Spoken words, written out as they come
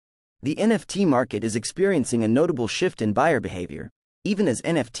The NFT market is experiencing a notable shift in buyer behavior, even as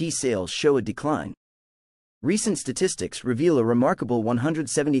NFT sales show a decline. Recent statistics reveal a remarkable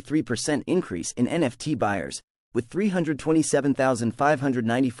 173% increase in NFT buyers, with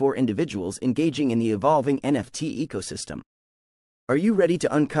 327,594 individuals engaging in the evolving NFT ecosystem. Are you ready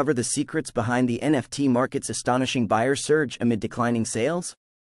to uncover the secrets behind the NFT market's astonishing buyer surge amid declining sales?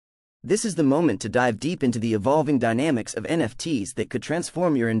 This is the moment to dive deep into the evolving dynamics of NFTs that could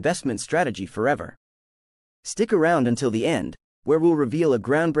transform your investment strategy forever. Stick around until the end, where we'll reveal a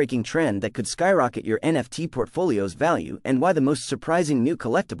groundbreaking trend that could skyrocket your NFT portfolio's value and why the most surprising new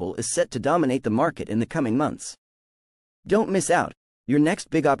collectible is set to dominate the market in the coming months. Don't miss out, your next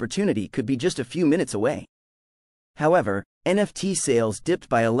big opportunity could be just a few minutes away. However, NFT sales dipped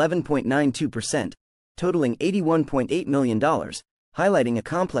by 11.92%, totaling $81.8 million, highlighting a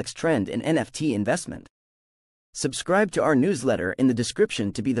complex trend in NFT investment. Subscribe to our newsletter in the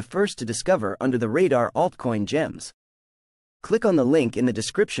description to be the first to discover under-the-radar altcoin gems. Click on the link in the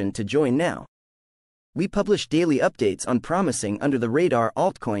description to join now. We publish daily updates on promising under-the-radar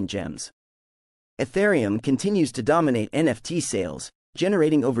altcoin gems. Ethereum continues to dominate NFT sales,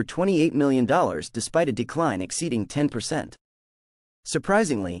 generating over $28 million despite a decline exceeding 10%.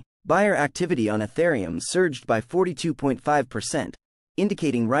 Surprisingly, buyer activity on Ethereum surged by 42.5%,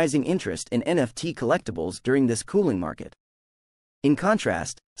 indicating rising interest in NFT collectibles during this cooling market. In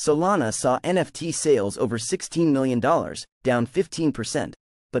contrast, Solana saw NFT sales over $16 million, down 15%,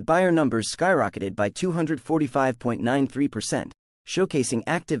 but buyer numbers skyrocketed by 245.93%, showcasing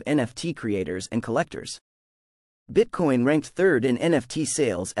active NFT creators and collectors. Bitcoin ranked third in NFT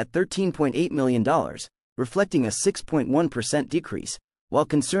sales at $13.8 million, reflecting a 6.1% decrease, while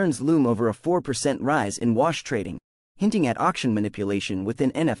concerns loom over a 4% rise in wash trading, hinting at auction manipulation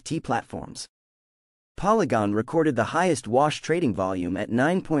within NFT platforms. Polygon recorded the highest wash trading volume at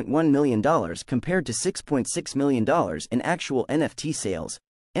 $9.1 million compared to $6.6 million in actual NFT sales,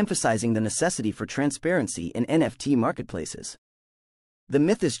 emphasizing the necessity for transparency in NFT marketplaces. The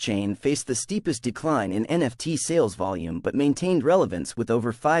Mythos chain faced the steepest decline in NFT sales volume but maintained relevance with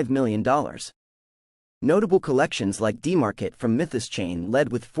over $5 million. Notable collections like D-Market from Mythos chain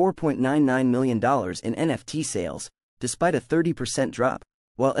led with $4.99 million in NFT sales, despite a 30% drop,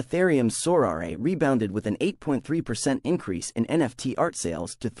 while Ethereum's Sorare rebounded with an 8.3% increase in NFT art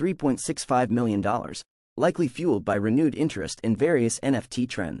sales to $3.65 million, likely fueled by renewed interest in various NFT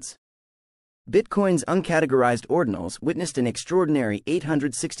trends. Bitcoin's uncategorized ordinals witnessed an extraordinary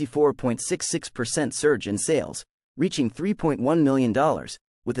 864.66% surge in sales, reaching $3.1 million,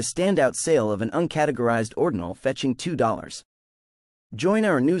 with a standout sale of an uncategorized ordinal fetching $2. Join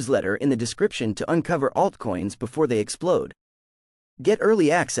our newsletter in the description to uncover altcoins before they explode. Get early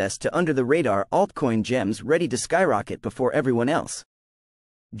access to under-the-radar altcoin gems ready to skyrocket before everyone else.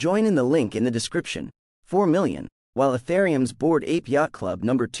 Join in the link in the description. 4 million, while Ethereum's Bored Ape Yacht Club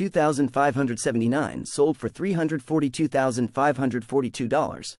number 2579 sold for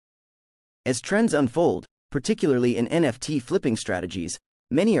 $342,542. As trends unfold, particularly in NFT flipping strategies,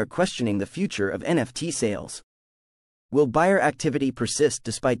 many are questioning the future of NFT sales. Will buyer activity persist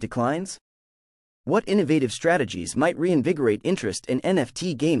despite declines? What innovative strategies might reinvigorate interest in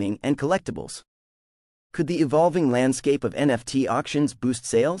NFT gaming and collectibles? Could the evolving landscape of NFT auctions boost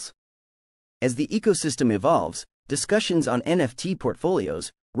sales? As the ecosystem evolves, discussions on NFT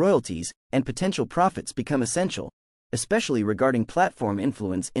portfolios, royalties, and potential profits become essential, especially regarding platform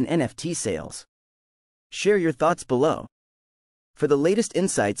influence in NFT sales. Share your thoughts below. For the latest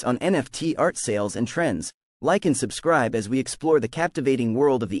insights on NFT art sales and trends, like and subscribe as we explore the captivating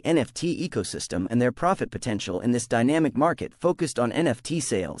world of the NFT ecosystem and their profit potential in this dynamic market focused on NFT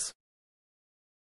sales.